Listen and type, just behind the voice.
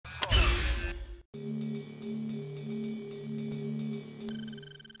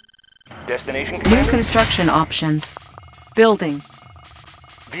Destination New commander. construction options. Building.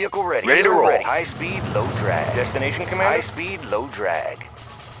 Vehicle ready. Ready to roll. High speed, low drag. Destination commander. High speed, low drag.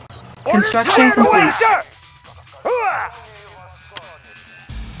 Construction complete. Sir.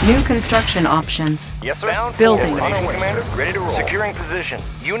 New construction options. Yes, sir. Bound Building. Destination commander. Ready to roll. Securing position.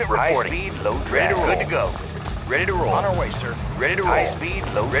 Unit reporting. High speed, low drag. Ready to roll. Good to go. Ready to roll. On our way, sir. Ready to roll. High speed,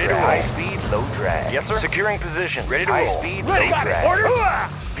 low drag. Ready to roll. High speed, low drag. Yes, sir. Securing position. Ready to roll. High speed, low drag.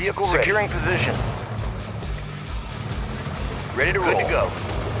 Order. Vehicle ready. Securing position. Ready to roll. Good to go.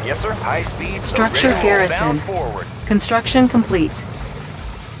 Yes, sir. High speed. Structure garrison. Bound forward. Construction complete.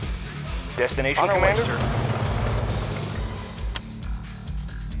 Destination commander. Sir.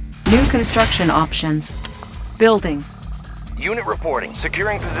 New construction options. Building. Unit reporting.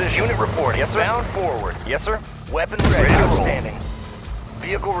 Securing position. Unit reporting. Yes, sir. Bound forward. Yes, sir. Weapon ready. Outstanding.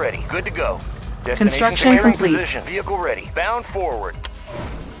 Vehicle ready. Good to go. Destination Construction clearing complete. Position. Vehicle ready. Bound forward.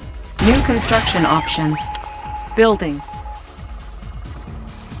 New construction options. Building.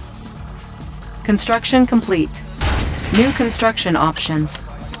 Construction complete. New construction options.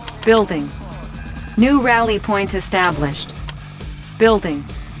 Building. New rally point established. Building.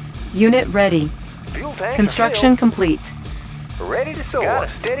 Unit ready. Fuel tanks Construction complete. are filled. Ready to soar. Got a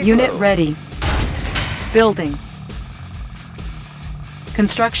steady Unit flow. ready. Building.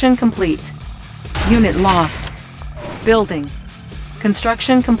 Construction complete. Unit lost. Building.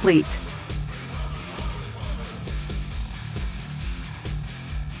 Construction complete.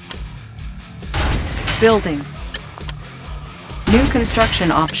 Building. New construction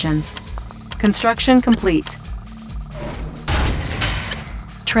options. Construction complete.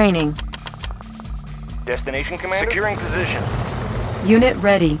 Training. Destination commander. Securing position. Unit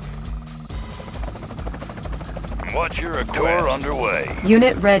ready. Watch your tour underway.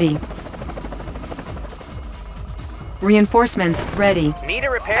 Unit ready. Reinforcements ready. Need a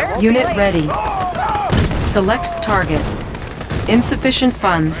repair? Unit ready. Select target. Insufficient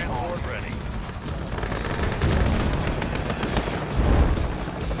funds. Transport ready.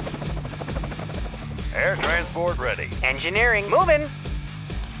 Air transport ready. Engineering. Moving.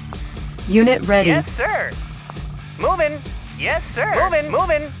 Unit ready. Yes, sir. Moving. Yes, sir. Moving.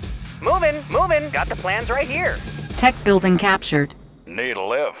 Moving. Moving. Moving. Got the plans right here. Tech building captured. Need a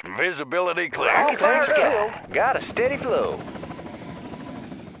lift. Visibility clear. All tanks filled. Got a steady flow.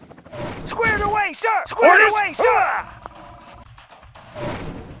 Squared away, sir. Squared away, sir.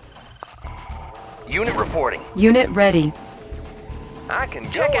 Unit reporting. Unit ready. I can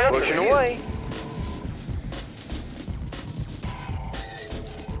check out. Pushing away.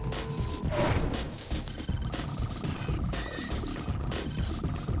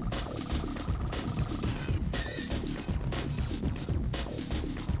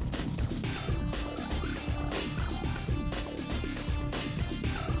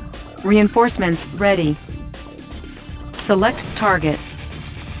 Reinforcements ready. Select target.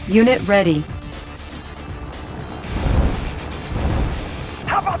 Unit ready.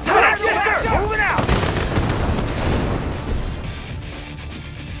 How about that? Yes, sir. Moving out.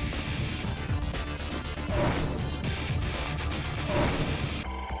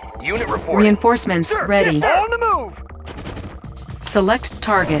 Unit reporting. Reinforcements Sir, ready. Yes, sir. On the move. Select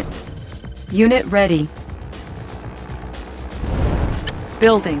target. Unit ready.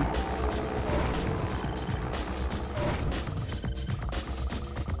 Building.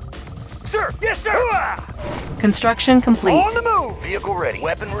 Sir, yes, sir. Construction complete. On the move. Vehicle ready.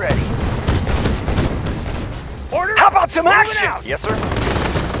 Weapon ready. Order. How about some action? Out. Yes, sir.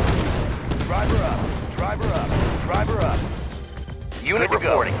 Driver up. Driver up. Driver up. Unit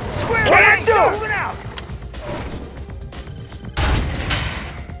reporting. Square Can do. Moving out.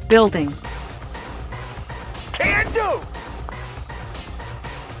 Building. Can do.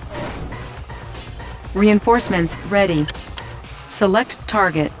 Reinforcements ready. Select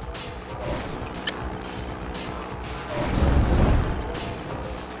target.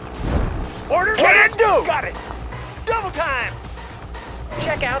 Order. Can do. Got it. Double time.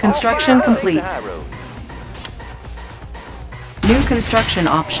 Check out. Construction all fire. complete. The high road. New construction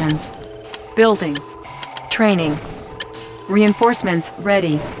options. Building. Training. Reinforcements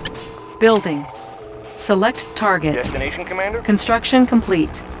ready. Building. Select target. Destination commander. Construction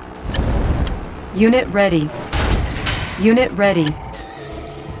complete. Unit ready. Unit ready.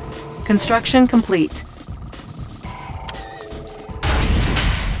 Construction complete.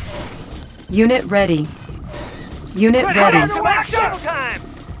 Unit ready. Unit ready. Some action. Double time.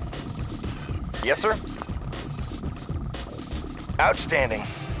 Yes, sir. Outstanding.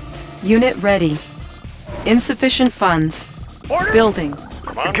 Unit ready. Insufficient funds. Order. Building.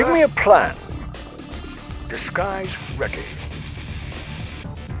 Give me a plan. Disguise ready.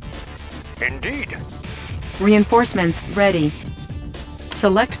 Indeed. Reinforcements ready.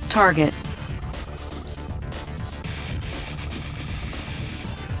 Select target.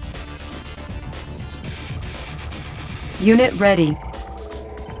 Unit ready.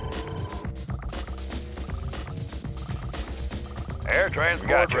 Air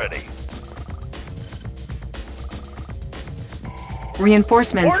transport ready.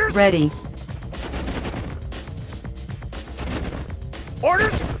 Reinforcements Orders? ready.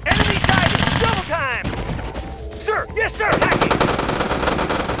 Orders! Enemy sighted! Double time! Sir! Yes, sir! Attacking!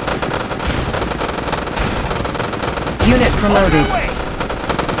 Unit On promoted. my way!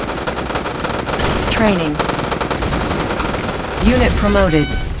 Training. Unit promoted.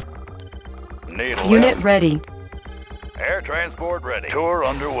 Needle Unit left. ready. Air transport ready. Tour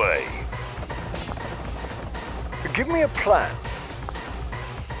underway. Give me a plan.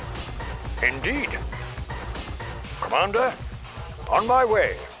 Indeed. Commander, on my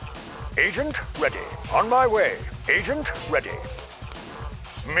way. Agent ready. On my way. Agent ready.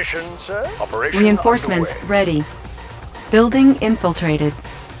 Mission, sir? Operation Reinforcements underway. ready. Building infiltrated.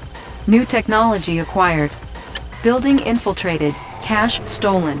 New technology acquired. Building infiltrated. Cache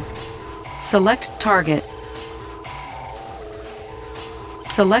stolen. Select target.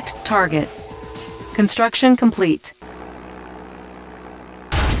 Select target. Construction complete.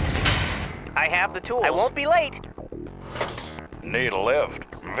 I have the tools. I won't be late. Needle left.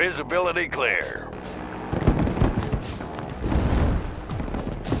 Visibility clear.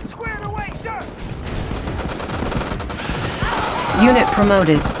 Squared away, sir! Unit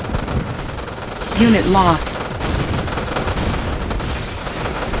promoted. Unit lost.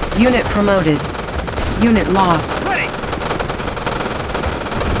 Unit promoted. Unit lost. Ready!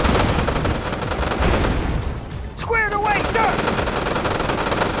 Squared away, sir!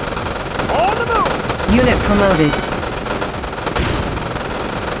 On the move! Unit promoted.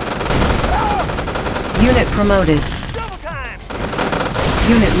 Unit promoted. Double time!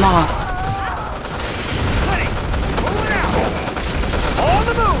 Unit lost. Ready! Moving out! On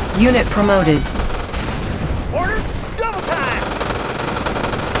the move! Unit promoted. Orders! Double time!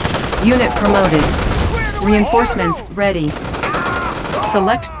 Unit promoted. Squared away! Reinforcements On the move! ready.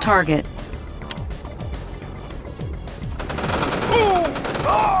 Select target.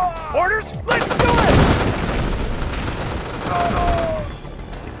 Orders! Let's do it!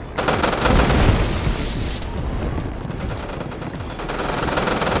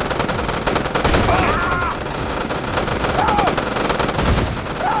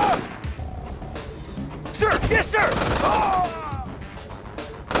 Sir! Yes, sir!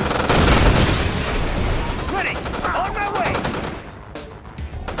 Ready! On my way!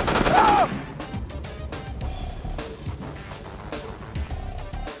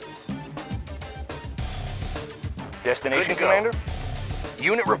 Destination, Commander?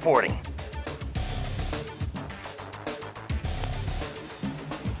 Unit reporting.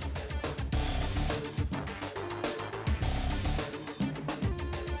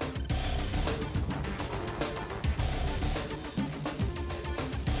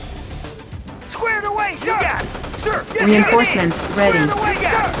 Squared away, sir! You got it! Sir! Yes, Reinforcements sir. ready. Squared away,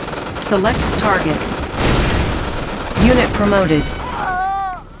 sir! Select target. Unit promoted.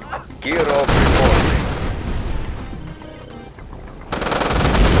 Gear off reporting.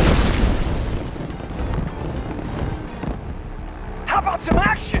 How about some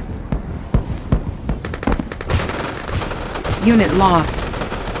action? Unit lost.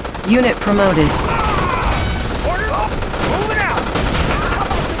 Unit promoted. Order! Moving out! How about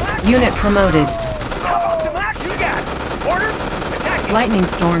some action? Unit promoted. How about some action? You got it! Order! Attacking! Lightning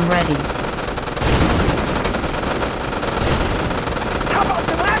storm ready. How about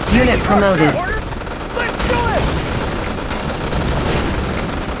some action? Unit You promoted. heard, sir. Order! Let's do it!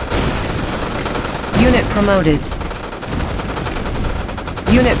 Unit promoted.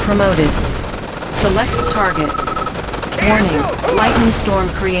 Unit promoted. Select target. Warning. Lightning storm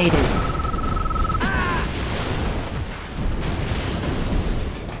created.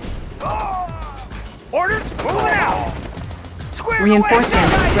 Orders! Moving out! Square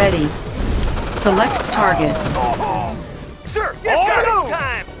Reinforcements away! ready. Select target. Sir! Yes, sir!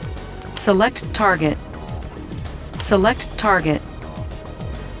 Time! Select target. Select target.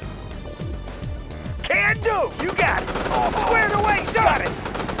 Can do! You got it! Squared away, sir! Got it!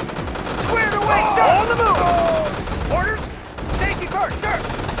 Squared away, sir! On the move! Orders! Safety first, sir!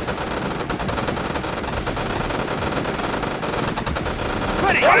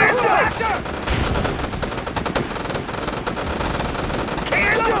 Ready! Can do! Sir!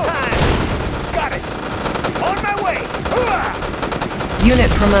 Can do! Time! Got it! On my way! Hooah!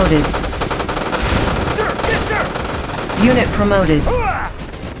 Unit promoted. Sir! Yes, sir! Unit promoted. Hooah!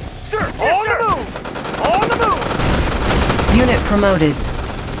 Sir! Yes, on the move! On the move! Unit promoted.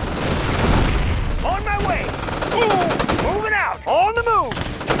 On my way! Moving out! On the move!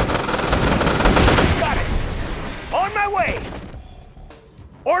 Got it! On my way!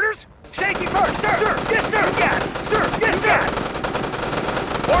 Orders? Safety first, sir! Sir! Yes, sir! You got it! Sir! Yes, sir!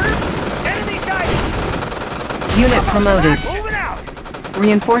 Orders? Enemy sighted! Unit promoted. Moving out!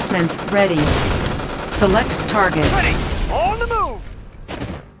 Reinforcements ready. Select target. Ready! On the move!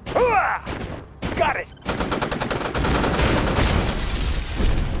 Hooah! Got it!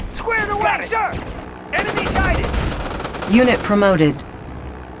 Squared away, sir! Enemy sighted! Unit promoted.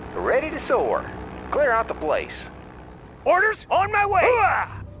 Ready to soar. Clear out the place. Orders? On my way! Hooah!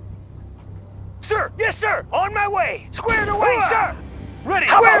 Sir! Yes, sir! On my way! Squared away, sir! Ready!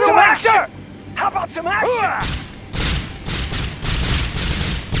 How about some action? How about some action?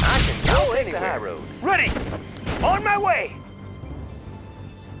 I can go anywhere. The high road. Ready! On my way!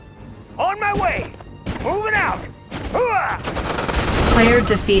 On my way! Moving out! Hooah! Player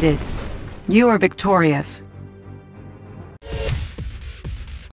defeated. You are victorious.